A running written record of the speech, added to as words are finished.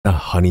A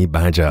honey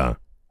badger.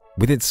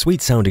 With its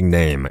sweet-sounding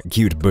name,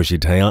 cute bushy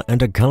tail, and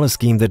a color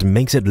scheme that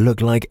makes it look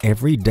like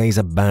every day's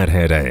a bad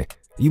hair day,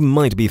 you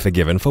might be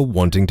forgiven for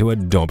wanting to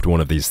adopt one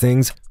of these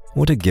things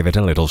or to give it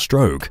a little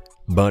stroke.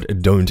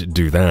 But don't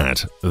do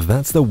that.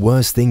 That's the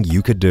worst thing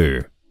you could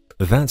do.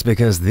 That's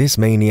because this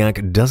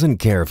maniac doesn't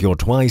care if you're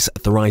twice,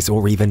 thrice,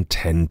 or even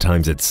 10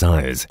 times its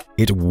size.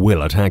 It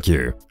will attack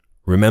you.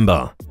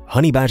 Remember,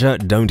 honey badger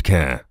don't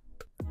care.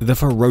 The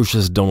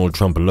ferocious Donald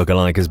Trump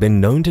lookalike has been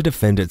known to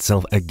defend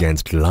itself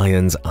against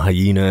lions,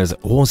 hyenas,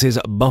 horses,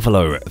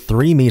 buffalo,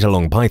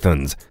 3-meter-long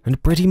pythons,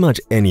 and pretty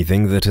much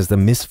anything that has the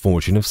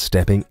misfortune of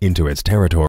stepping into its territory.